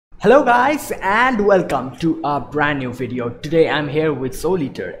Hello guys and welcome to a brand new video. Today I'm here with Soul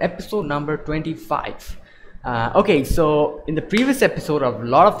Eater, episode number 25. Okay, so in the previous episode a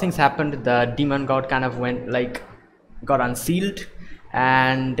lot of things happened. The demon god kind of got unsealed,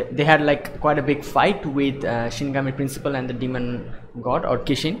 and they had quite a big fight with Shinigami Principal and the demon god, or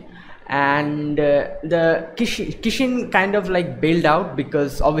Kishin. And the Kishin kind of bailed out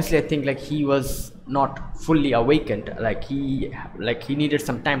because obviously I think he was not fully awakened. He needed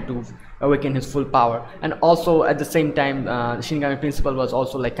some time to awaken his full power, and also at the same time Shinigami Principal was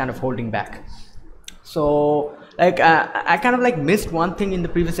also kind of holding back. So I kind of missed one thing in the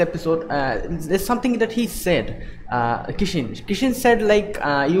previous episode. There's something that he said. Kishin said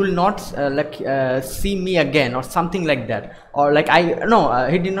you will not see me again, or something like that, or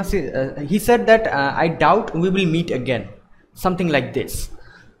he did not say. He said that I doubt we will meet again, something like this.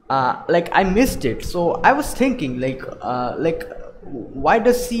 I missed it, so I was thinking why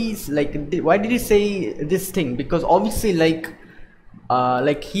does he why did he say this thing? Because obviously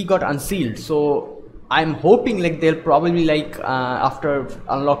he got unsealed, so I'm hoping they'll probably after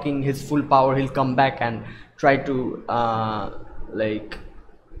unlocking his full power he'll come back and try to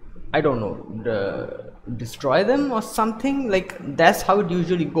I don't know, destroy them or something. That's how it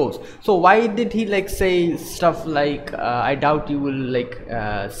usually goes. So why did he say stuff I doubt you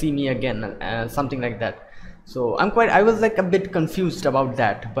will see me again, something like that? So I was a bit confused about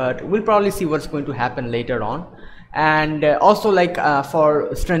that, but we'll probably see what's going to happen later on. And also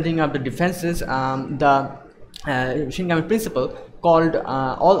for strengthening up the defenses, the Shinigami Principal called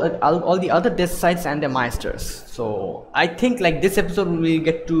all the other death sites and their maesters. So I think this episode we will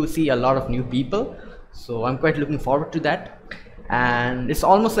get to see a lot of new people, so I'm quite looking forward to that. And it's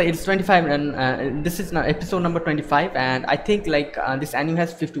almost it's 25, and this is now episode number 25, and I think this anime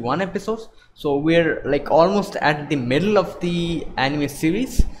has 51 episodes, so we're almost at the middle of the anime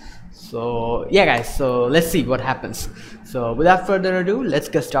series. So yeah guys, so let's see what happens. So without further ado, let's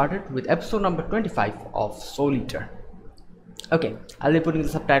get started with episode number 25 of Soul Eater. Okay, I'll be putting the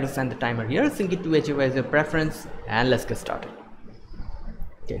subtitles and the timer here. Sync it to whichever is your preference, and let's get started.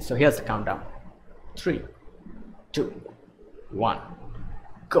 Okay, so here's the countdown. 3, 2, 1,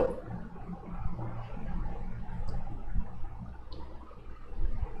 go.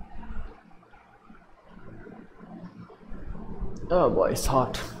 Oh boy, it's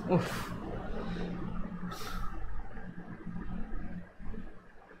hot. Oof.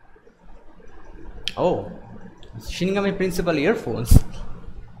 Oh, Shinigami Principal earphones.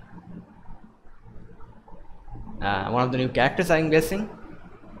 One of the new characters, I'm guessing.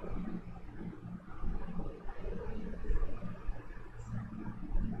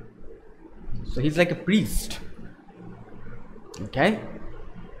 So he's like a priest. Okay.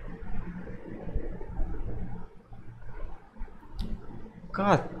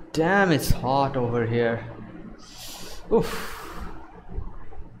 God damn, it's hot over here. Oof.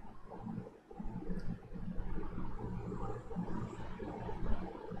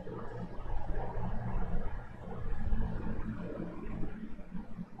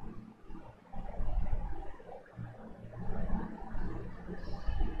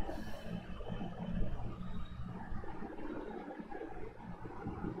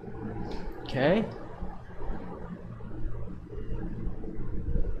 Okay.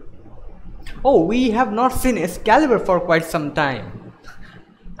 Oh, we have not seen Excalibur for quite some time.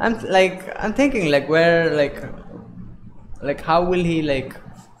 I'm thinking where how will he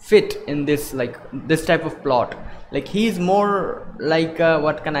fit in this this type of plot? He's more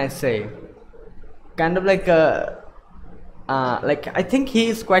what can I say? Kind of I think he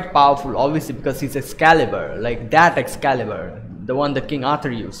is quite powerful, obviously, because he's Excalibur, that Excalibur, the one that King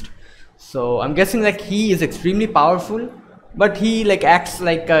Arthur used. So I'm guessing he is extremely powerful, but he acts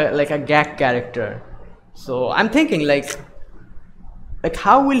like a gag character. So I'm thinking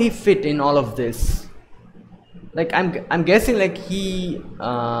how will he fit in all of this? I'm guessing he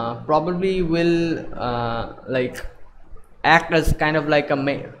probably will act as kind of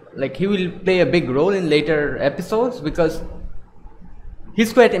he will play a big role in later episodes, because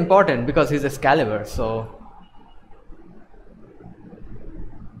he's quite important because he's Excalibur. So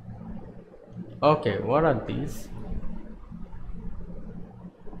okay, what are these?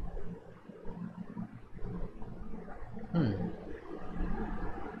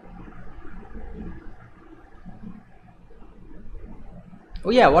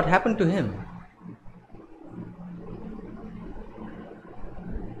 Oh yeah, what happened to him?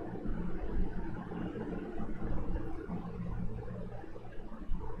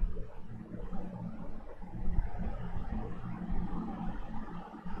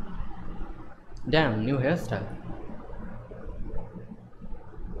 Damn, new hairstyle.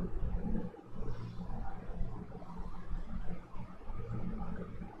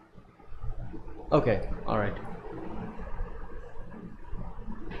 Okay, alright.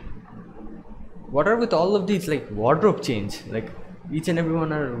 What are with all of these like wardrobe change? Like each and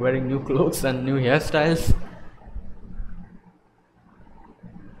everyone are wearing new clothes and new hairstyles.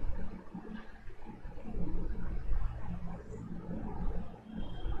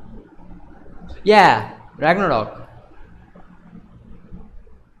 Yeah, Ragnarok.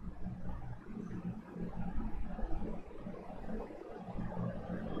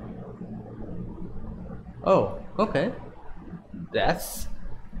 Oh, okay. That's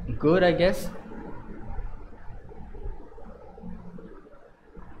good, I guess.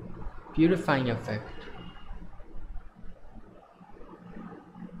 Purifying effect.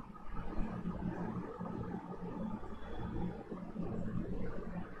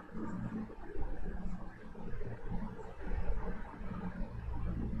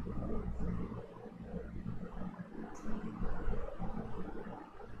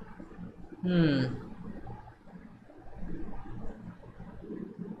 Hmm.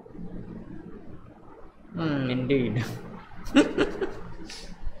 Hmm, indeed.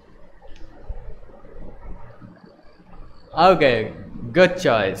 Okay, good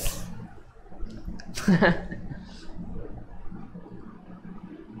choice.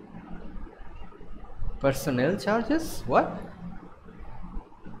 Personnel charges? What?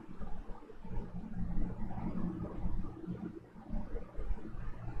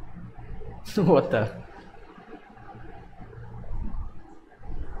 What the?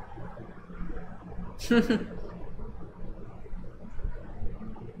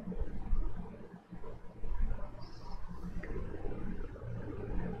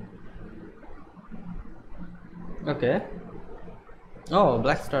 Okay. Oh,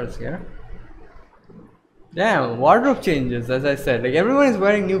 Black Star is here. Damn, wardrobe changes, as I said. Like everyone is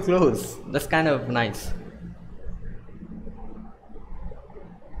wearing new clothes. That's kind of nice.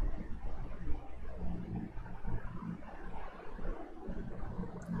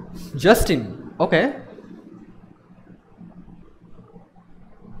 Justin. Okay.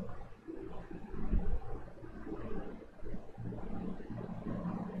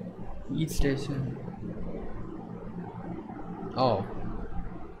 Each station. Oh.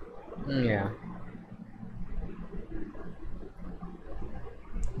 Yeah.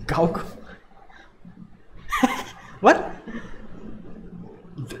 Gauko. What?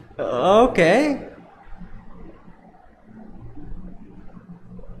 Okay.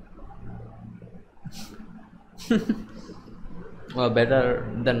 Well, better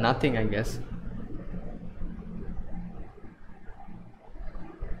than nothing, I guess.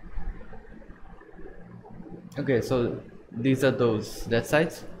 Okay, so these are those dead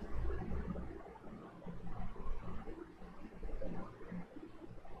sites.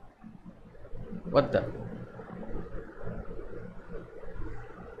 What the?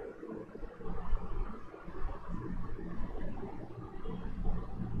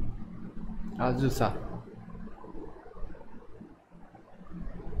 Azusa.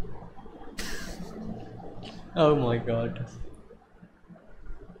 Oh my god.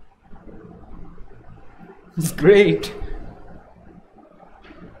 It's great.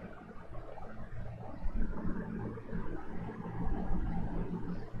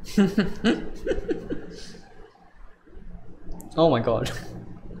 Oh my god.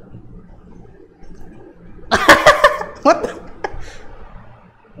 What the?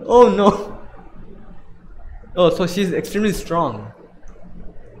 Oh no. Oh, so she's extremely strong.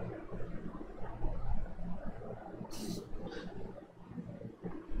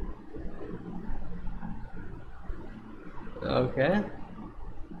 Okay.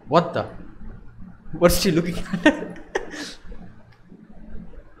 What the? What's she looking at?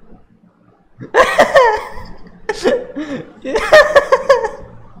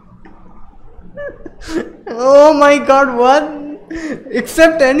 Oh my god, what?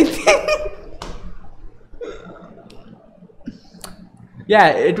 Except anything? Yeah,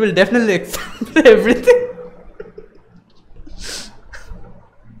 it will definitely accept everything.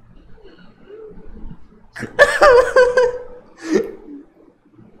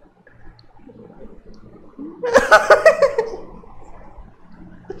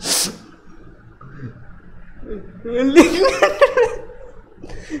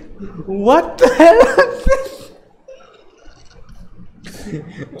 What the hell is this?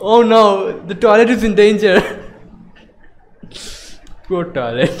 Oh no, the toilet is in danger. Poor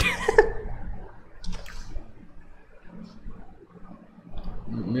toilet.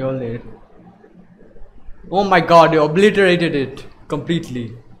 Mjolnir. Oh my god, you obliterated it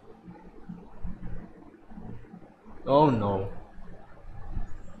completely. Oh no.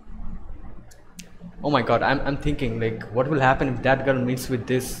 Oh my god, I'm thinking like what will happen if that girl meets with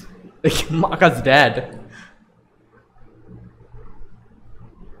this? Marka's dad.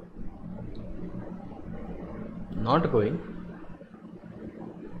 Not going.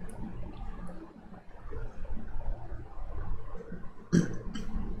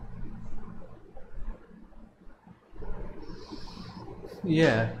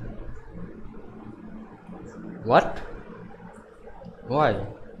 Yeah. What? Why?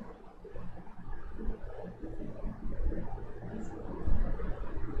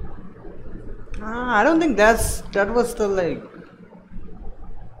 I don't think that was the like.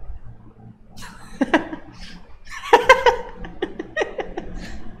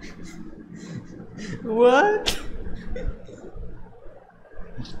 What?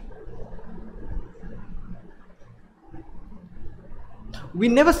 We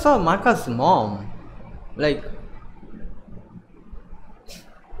never saw Marka's mom. Like,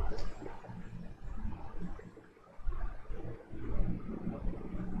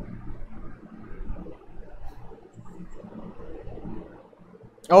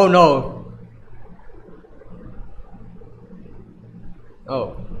 oh no.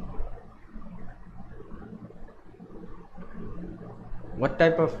 Oh. What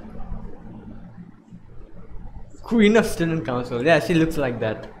type of Queen of Student Council? Yeah, she looks like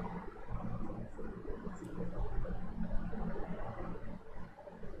that.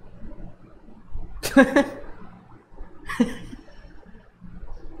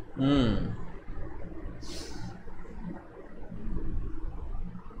 Hmm.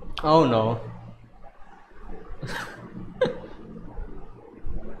 Oh no.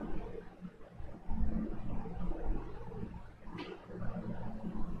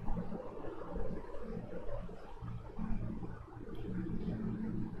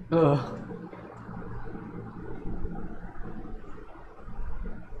 Ugh.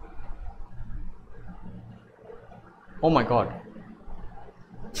 Oh my god.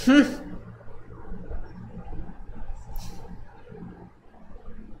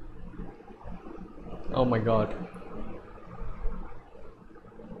 Oh my god.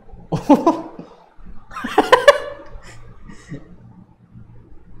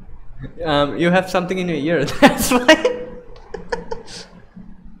 You have something in your ear. That's why.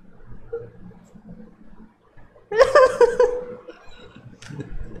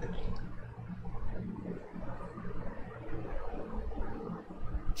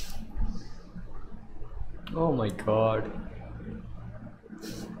 Oh my god.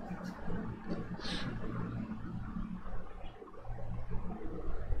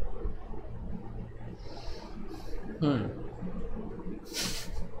 Hmm.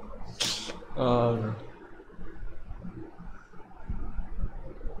 No.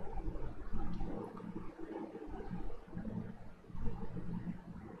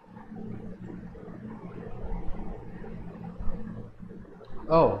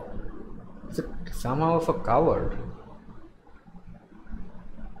 Oh, it's somehow of a coward.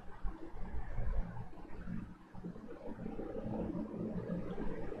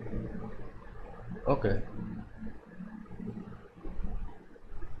 Okay.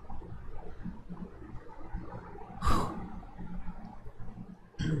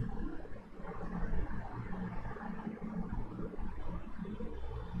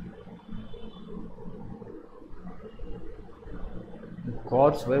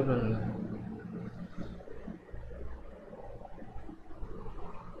 God's weapon.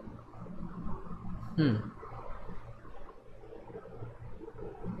 Hmm.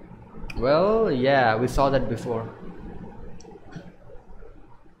 Well, yeah, we saw that before.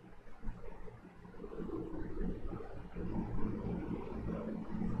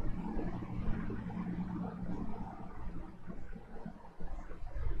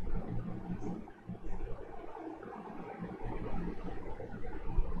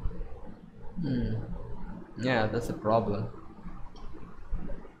 Hmm. Yeah, that's a problem.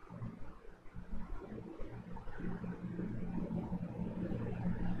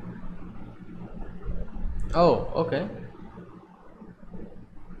 Oh, okay.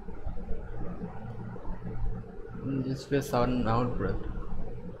 Just a sudden outbreak.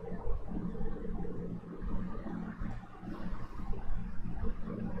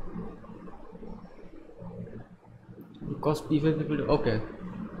 Because people do. Okay.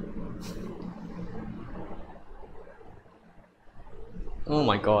 Oh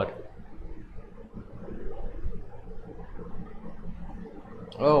my god.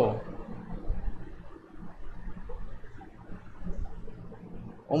 Oh.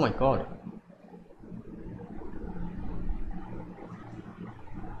 Oh my god.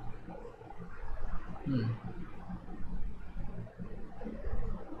 Hmm.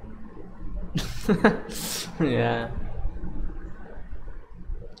 Yeah.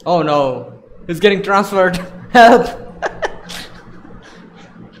 Oh no, he's getting transferred. Help!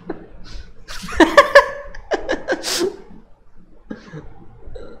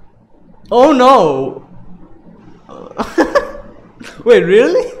 Oh no! Wait,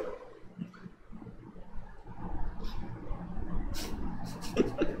 really?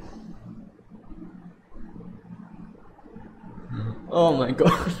 Oh my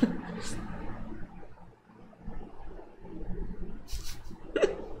god.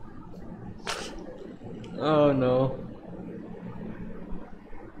 Oh no.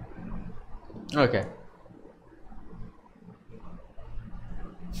 Okay.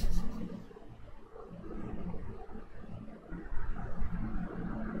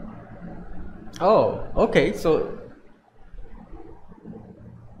 Oh, okay, so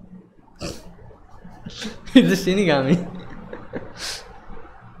he's a Shinigami.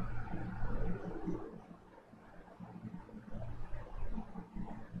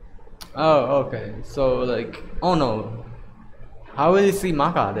 Oh, okay. So like, oh no. How will he see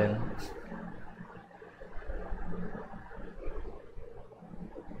Maka then?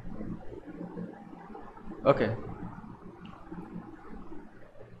 Okay.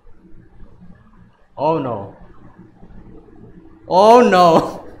 Oh no. Oh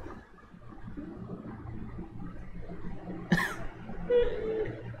no.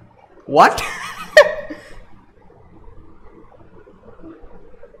 What?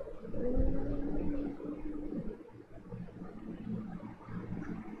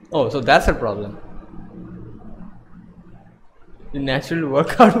 Oh, so that's a problem. You naturally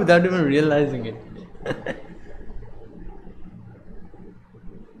work out without even realizing it.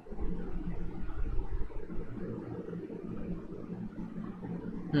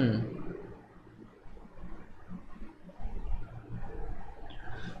 Hmm.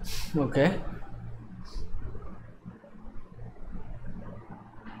 Okay.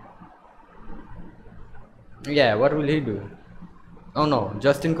 Yeah, what will he do? Oh no,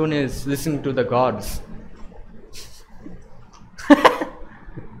 Justin Kun is listening to the gods.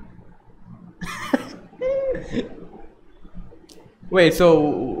 Wait,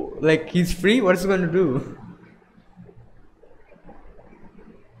 so like he's free? What's he going to do?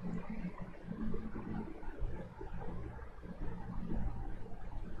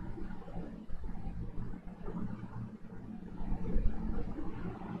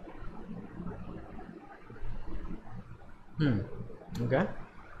 Hmm. Okay.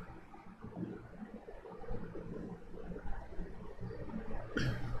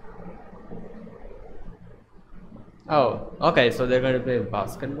 Oh, okay, so they're going to play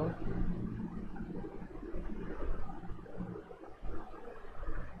basketball?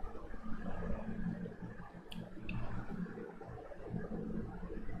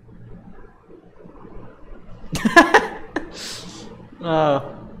 Uh,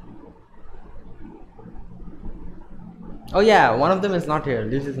 oh yeah, one of them is not here.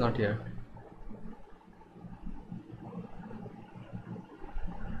 Liz is not here.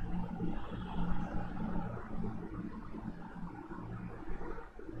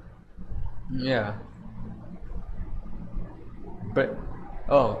 Yeah. But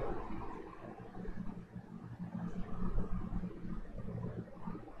oh,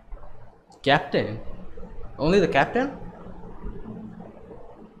 captain. Only the captain?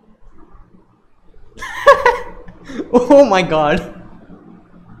 Oh my god.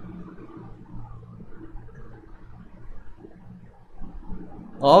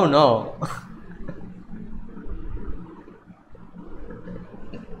 Oh no.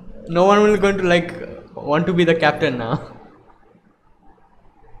 No one will going to like want to be the captain now.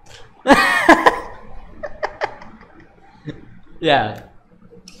 Yeah.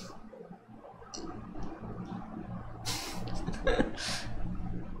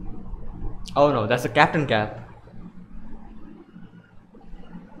 Oh no, that's a captain cap.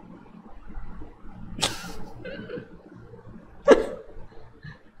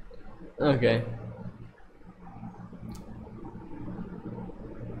 Okay.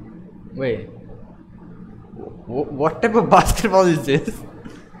 Wait. What type of basketball is this?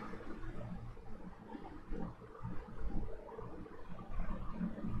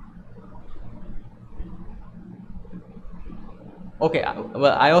 Okay,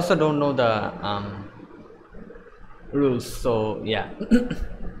 well, I also don't know the rules, so yeah.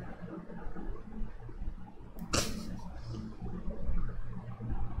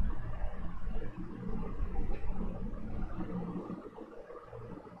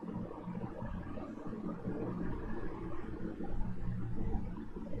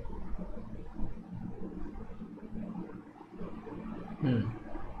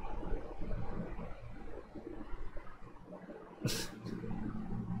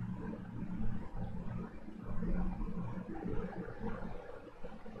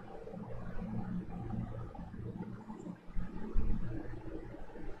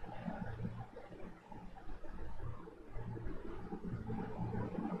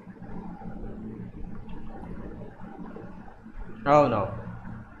 Oh no.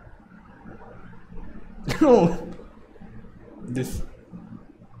 No. This.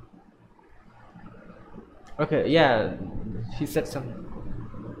 Okay, yeah. He said some.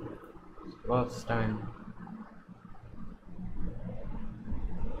 Last time.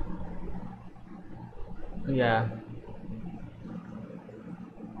 Yeah.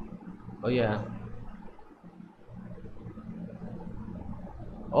 Oh yeah.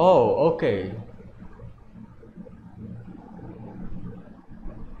 Oh, okay.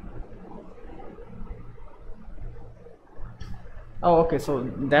 Oh, okay. So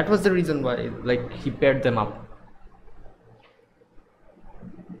that was the reason why, like, he paired them up.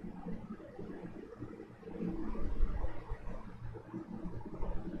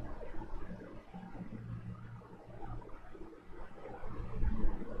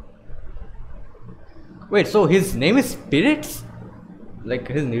 Wait, so his name is Spirits? Like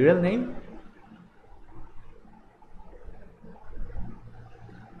his real name?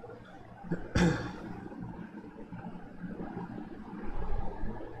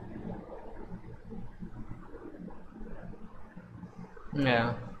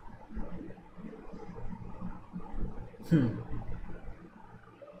 Yeah.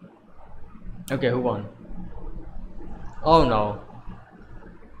 Okay, who won? Oh no.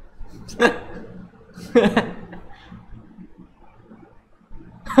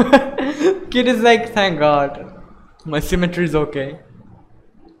 Kid is like, thank God. My symmetry is okay.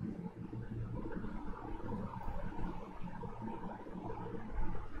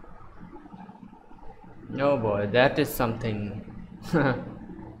 No boy, that is something.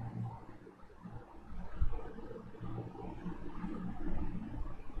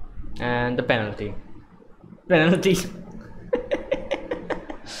 And the penalty. Penalty.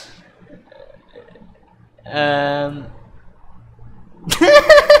 um.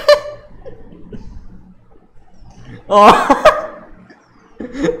 Oh.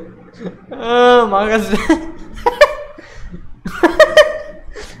 Oh, Marcus.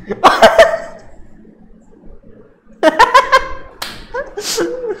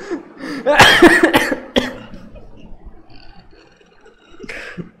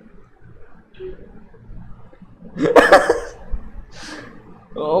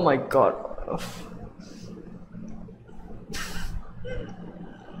 Oh my God.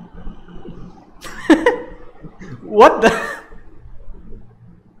 What the?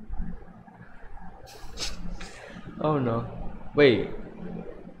 Oh no. Wait.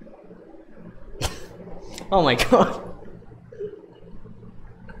 Oh my God.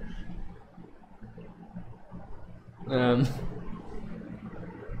 Um.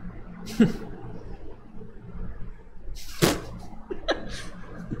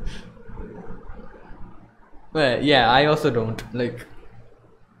 Well, yeah, I also don't like.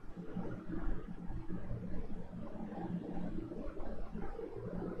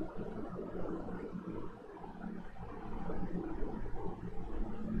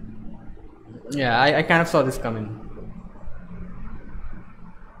 Yeah, I kind of saw this coming.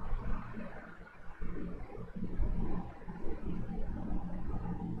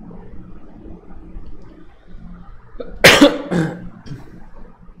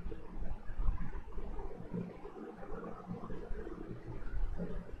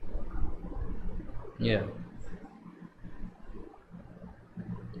 Yeah.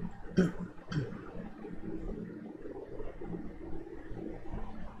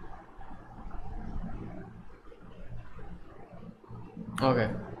 Okay.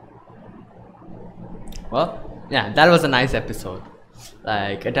 Well, yeah, that was a nice episode.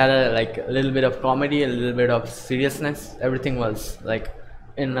 Like it had a like a little bit of comedy, a little bit of seriousness. Everything was like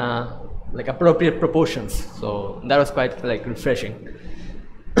in like appropriate proportions. So that was quite like refreshing.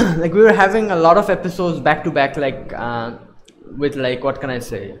 Like we were having a lot of episodes back to back, like with like what can I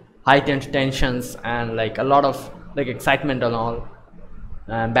say, heightened tensions and like a lot of like excitement and all,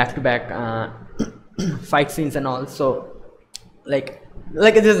 back to back fight scenes and all. So like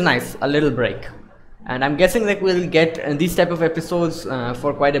it is nice, a little break. And I'm guessing like we'll get these type of episodes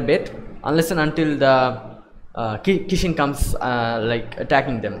for quite a bit, unless and until the Kishin comes like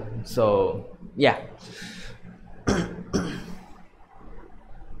attacking them. So yeah.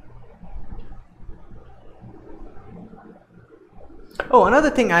 Oh, another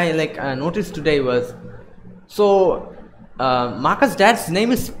thing I like noticed today was, so Marcus' dad's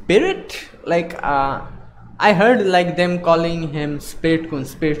name is Spirit. Like I heard like them calling him Spirit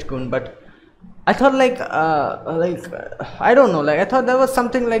Kun, but I thought I don't know, like I thought that was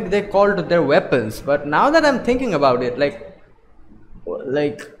something like they called their weapons. But now that I'm thinking about it, like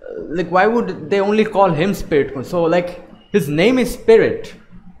why would they only call him Spirit Kun? So like his name is Spirit.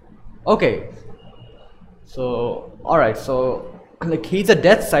 Okay. So all right. So like he's a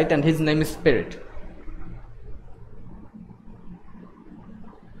death site and his name is Spirit.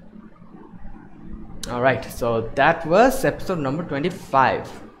 All right, so that was episode number 25.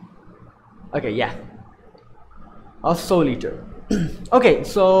 Okay, yeah, of Soul Eater. Okay,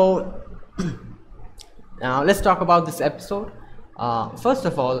 so now let's talk about this episode. First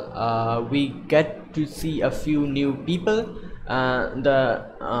of all, we get to see a few new people. I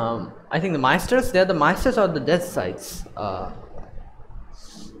think the Meisters, they're the Meisters or the Death Sites.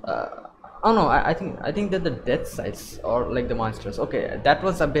 Oh no, I think they're the Death Sites or like the Meisters. Okay, that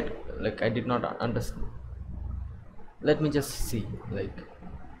was a bit like I did not understand. Let me just see. Like,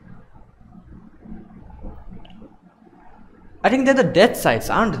 I think they're the Death Sites,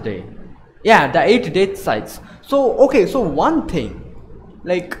 aren't they? Yeah, the 8 Death Sites. So okay, so one thing,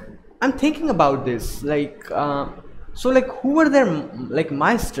 like I'm thinking about this, like so like who are their like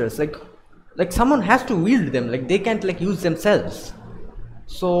Meisters? Like someone has to wield them. Like they can't like use themselves.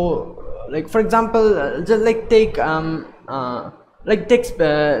 So like for example, just like take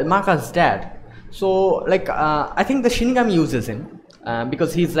Maka's dad. So like I think the Shinigami uses him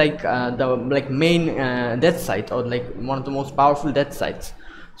because he's like the like main death site, or like one of the most powerful death sites.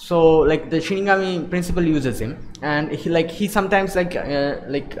 So like the Shinigami principal uses him, and he sometimes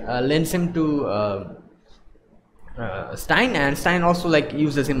lends him to Stein, and Stein also like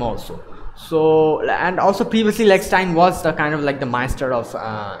uses him also. So, and also previously like Stein was the kind of like the Meister of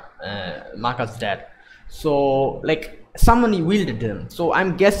Maka's dad. So like someone wielded them. So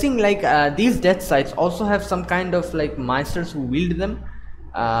I'm guessing like these death sites also have some kind of like Meisters who wield them,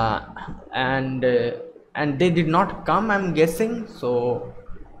 and they did not come, I'm guessing. So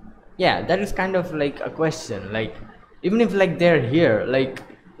yeah, that is kind of like a question. Like even if like they're here, like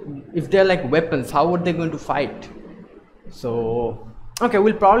if they're like weapons, how are they going to fight? So okay,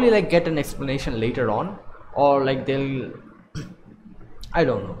 we'll probably like get an explanation later on, or like they'll I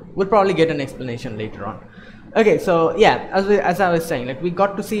don't know, we'll probably get an explanation later on. Okay, so yeah, as I was saying, like we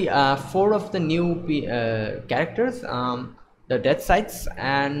got to see 4 of the new characters, the death sites,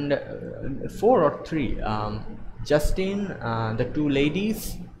 and 4 or 3, Justine, the 2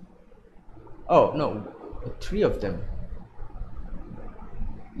 ladies. Oh no, 3 of them.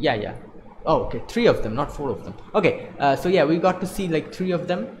 Yeah. Oh, okay, 3 of them, not 4 of them. Okay, so yeah, we got to see like 3 of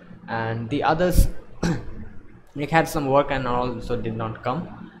them, and the others like had some work and also did not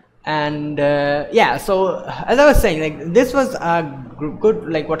come. And yeah, so as I was saying, like this was a good,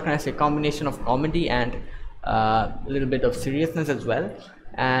 like what can I say, combination of comedy and a little bit of seriousness as well.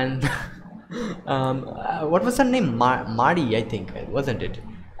 And what was her name? Marty, I think, wasn't it?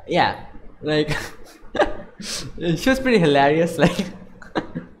 Yeah, like she was pretty hilarious, like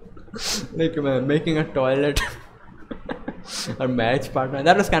like making a toilet her marriage partner.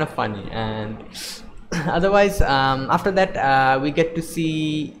 That was kind of funny. And otherwise, after that, we get to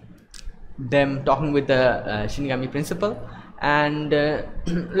see them talking with the Shinigami principal, and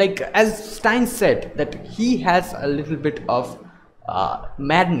like as Stein said, that he has a little bit of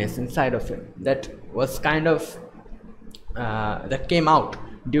madness inside of him that was kind of that came out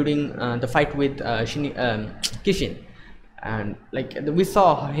during the fight with Kishin. And like we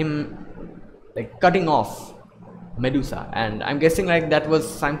saw him like cutting off Medusa, and I'm guessing like that was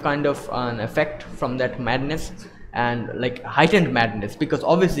some kind of an effect from that madness, and like heightened madness, because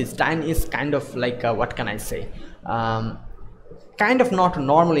obviously Stein is kind of like what can I say, kind of not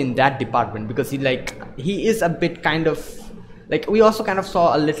normal in that department, because he is a bit kind of like, we also kind of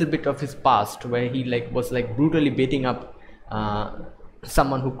saw a little bit of his past where he like was like brutally beating up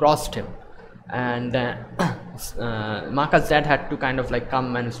someone who crossed him, and Maka's dad had to kind of like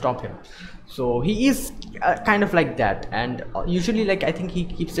come and stop him. So he is kind of like that, and usually like I think he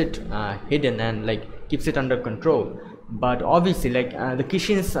keeps it hidden and like keeps it under control. But obviously like the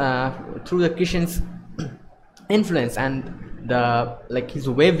Kishin's through the Kishin's influence and the like his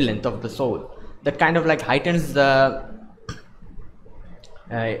wavelength of the soul, that kind of like heightens the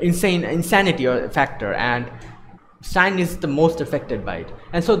insanity or factor, and Stein is the most affected by it.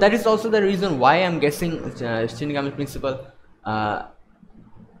 And so that is also the reason why I'm guessing Shinigami principal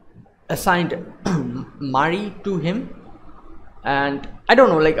assigned Mari to him. And I don't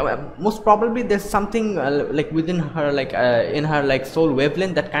know, like most probably there's something like within her, like in her like soul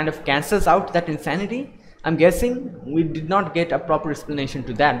wavelength, that kind of cancels out that insanity. I'm guessing. We did not get a proper explanation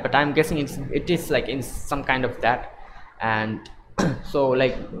to that, but I'm guessing it is like in some kind of that. And so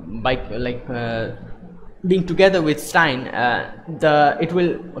like by like being together with Stein, it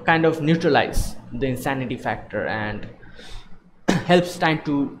will kind of neutralize the insanity factor and help Stein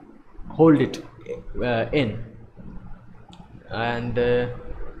to hold it in. And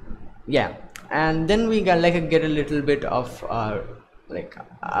yeah, and then we got like get a little bit of like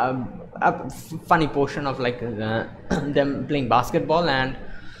a funny portion of like them playing basketball and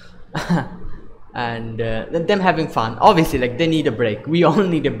and them having fun. Obviously, like they need a break. We all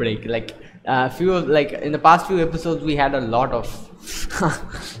need a break. Like few like in the past few episodes we had a lot of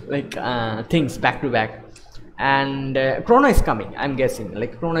like things back to back, and Krona is coming, I'm guessing.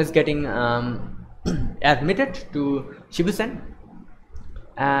 Like Krona is getting admitted to Shibusen,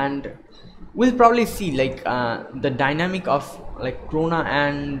 and we'll probably see like the dynamic of like Krona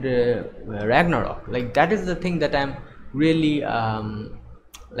and Ragnarok. Like that is the thing that I'm really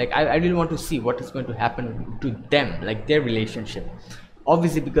like I really want to see what is going to happen to them, like their relationship.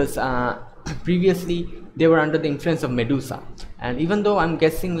 Obviously, because previously they were under the influence of Medusa, and even though I'm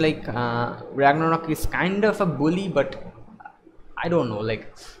guessing like Ragnarok is kind of a bully, but I don't know,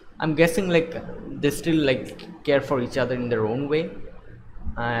 like I'm guessing like they still like care for each other in their own way,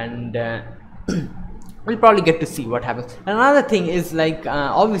 and we'll probably get to see what happens. Another thing is like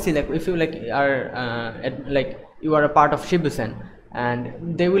obviously, like if you like are like you are a part of Shibusen,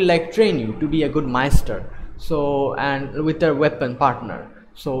 and they will like train you to be a good Meister, so, and with their weapon partner.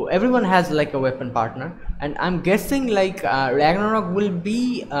 So everyone has like a weapon partner, and I'm guessing like Ragnarok will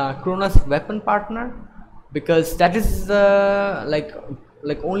be Krona's weapon partner, because that is like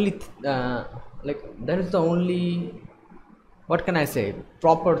only like that is the only, what can I say,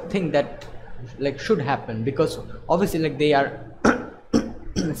 proper thing that like should happen, because obviously like they are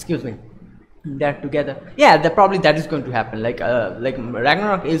excuse me, they're together. Yeah, probably that is going to happen. Like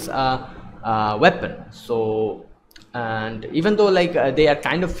Ragnarok is a weapon, so, and even though like they are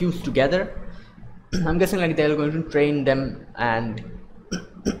kind of fused together, I'm guessing like they're going to train them and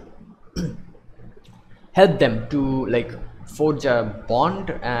help them to like forge a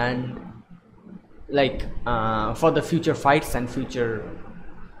bond, and like for the future fights and future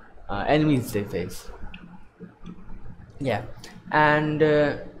enemies they face. Yeah, and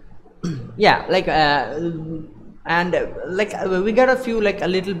yeah, like and like we got a few like a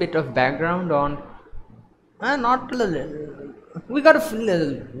little bit of background on not we got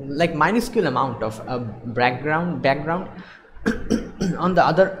a like minuscule amount of background on the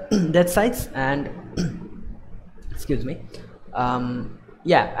other dead sites, and excuse me,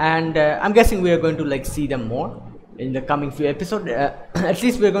 yeah, and I'm guessing we are going to like see them more in the coming few episodes. At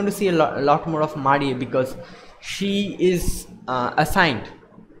least we're going to see a lot more of Mari, because she is assigned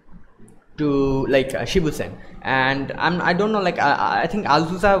to like Shibusen, and I don't know, like I think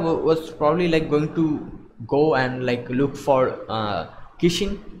Azusa was probably like going to go and like look for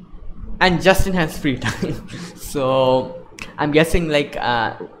Kishin, and Justin has free time. So I'm guessing like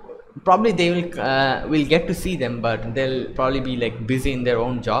probably they will get to see them, but they'll probably be like busy in their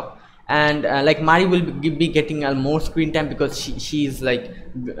own job, and like Mari will be getting more screen time, because she's like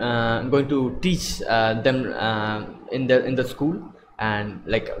going to teach them in the school, and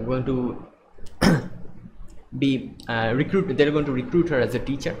like going to be they're going to recruit her as a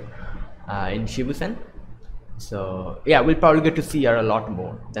teacher in Shibusen. So yeah, we'll probably get to see her a lot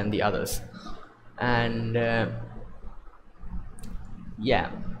more than the others, and yeah,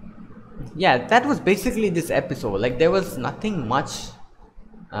 that was basically this episode. Like there was nothing much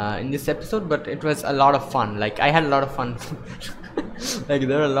in this episode, but it was a lot of fun. Like I had a lot of fun. Like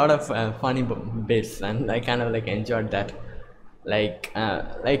there were a lot of funny bits, and I kind of like enjoyed that. Like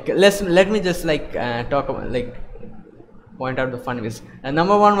let me just like talk about, like point out the funny bits. And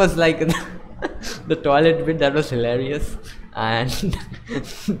number one was like the toilet bit. That was hilarious. And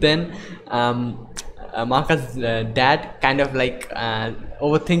then Maka's dad kind of like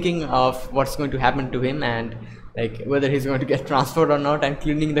overthinking of what's going to happen to him, and like whether he's going to get transferred or not, and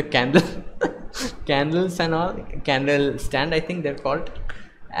cleaning the candles and all, candle stand I think they're called.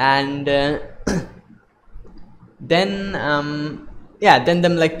 And then yeah, then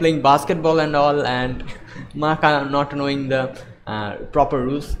them like playing basketball and all, and Maka not knowing the proper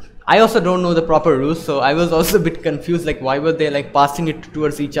rules. I also don't know the proper rules, so I was also a bit confused, like why were they like passing it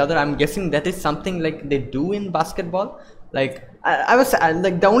towards each other. I'm guessing that is something like they do in basketball. Like I was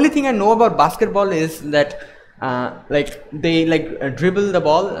like, the only thing I know about basketball is that like they like dribble the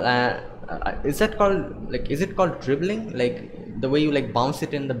ball. Is that called, like, is it called dribbling, like the way you like bounce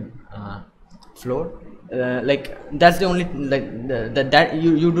it in the floor? Like that's the only, like that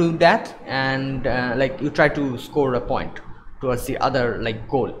you do that, and like you try to score a point towards the other like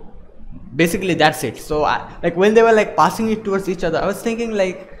goal. Basically that's it. So like when they were like passing it towards each other, I was thinking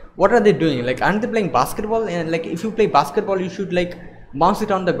like, what are they doing? Like aren't they playing basketball? And like if you play basketball, you should like bounce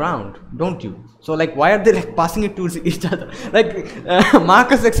it on the ground, don't you? So like, why are they like passing it to each other? Like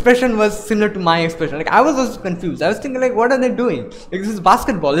Marcus' expression was similar to my expression. Like I was also confused. I was thinking like, what are they doing? Like this is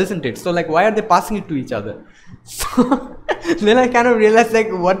basketball, isn't it? So like, why are they passing it to each other? So then I kind of realized like,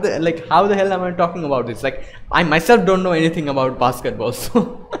 how the hell am I talking about this? Like I myself don't know anything about basketball.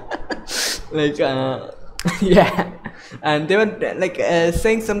 So like yeah, and they were like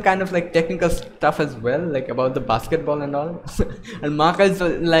saying some kind of like technical stuff as well, like about the basketball and all. And Marcus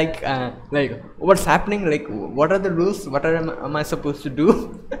was like what's happening, like what are the rules, what am I supposed to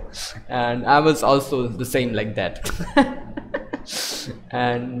do? And I was also the same like that.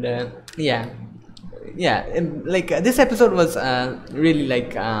 And yeah, like this episode was really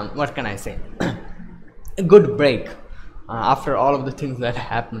like what can I say, a good break after all of the things that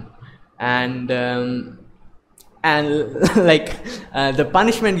happened. And like the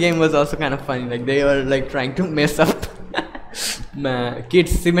punishment game was also kind of funny. Like they were like trying to mess up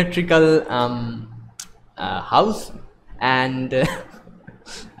Kit's symmetrical house, and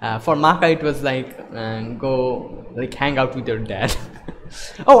for Maka it was like go like hang out with your dad.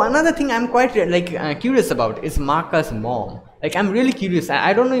 Oh, another thing I'm quite curious about is Maka's mom. Like I'm really curious.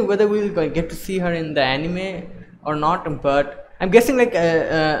 I don't know whether we'll get to see her in the anime or not, but I'm guessing like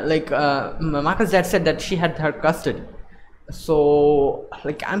Maka's dad said that she had her custody. So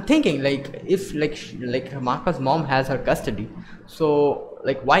like I'm thinking like if like Maka's mom has her custody, so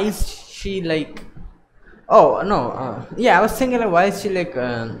like why is she like, oh no, yeah, I was thinking like why is she like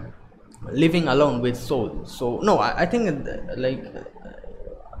living alone with Soul? So no, I think like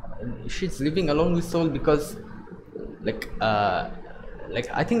she's living alone with Soul because like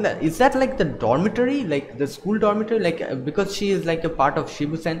I think that is that like the dormitory, like the school dormitory, like because she is like a part of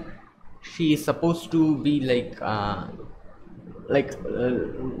Shibusen, she is supposed to be like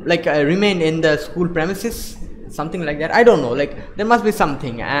remain in the school premises, something like that. I don't know, like there must be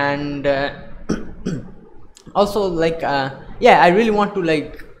something. And also like yeah, I really want to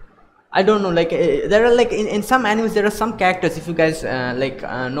like, I don't know, like there are like in some animes there are some characters, if you guys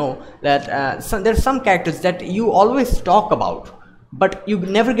know that there are some characters that you always talk about but you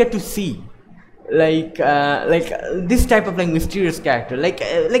never get to see, like this type of like mysterious character,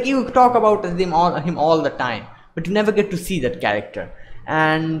 like you talk about him all the time but you never get to see that character.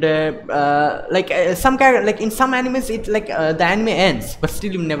 And some character, like in some animes it like the anime ends but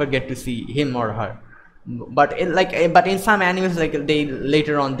still you never get to see him or her, but but in some animes like they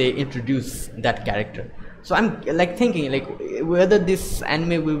later on they introduce that character. So I'm like thinking like whether this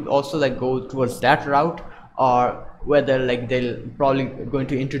anime will also like go towards that route, or whether like they'll probably going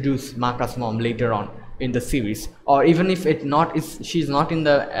to introduce Maka's mom later on in the series, or even if she's not in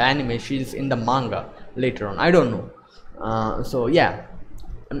the anime, she's in the manga later on, I don't know. So yeah,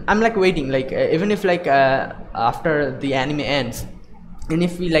 I'm like waiting, like even if like after the anime ends and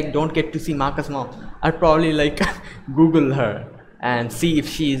if we like don't get to see Maka's mom, I'll probably like Google her and see if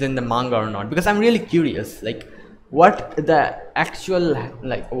she is in the manga or not, because I'm really curious like what the actual,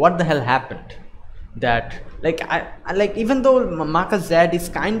 like what the hell happened, that like I like, even though Maka's dad is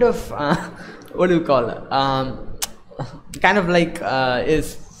kind of what do you call it, kind of like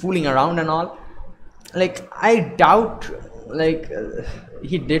is fooling around and all, like I doubt like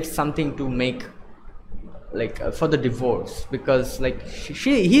he did something to make like for the divorce, because like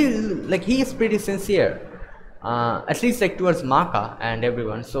he is pretty sincere, at least like towards Maka and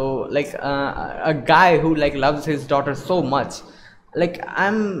everyone. So like a guy who like loves his daughter so much, like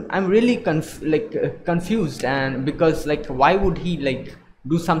I'm really confused, and because like why would he like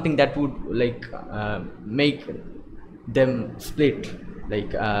do something that would like make them split,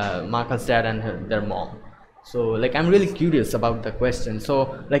 like Maka's dad and their mom. So like I'm really curious about the question.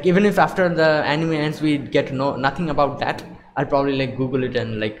 So like even if after the anime ends we get to know nothing about that, I'll probably like Google it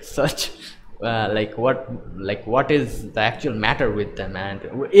and like search like what is the actual matter with them, and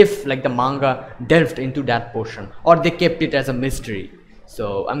if like the manga delved into that portion or they kept it as a mystery.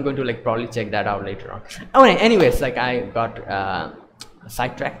 So I'm going to like probably check that out later on. Oh, anyways, like I got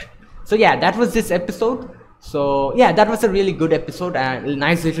sidetracked. So yeah, that was this episode. So yeah, that was a really good episode and a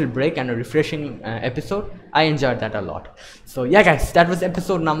nice little break and a refreshing episode. I enjoyed that a lot. So yeah guys, that was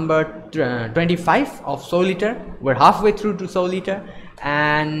episode number 25 of Soul Eater. We're halfway through to Soul Eater,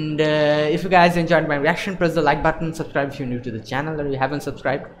 and if you guys enjoyed my reaction, press the like button, subscribe if you're new to the channel or you haven't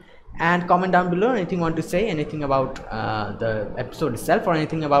subscribed, and comment down below anything you want to say, anything about the episode itself or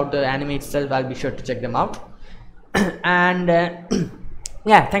anything about the anime itself. I'll be sure to check them out. And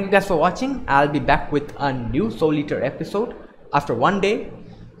yeah, thank you guys for watching. I'll be back with a new Soul Eater episode after one day.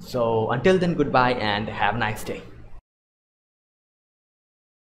 So until then, goodbye and have a nice day.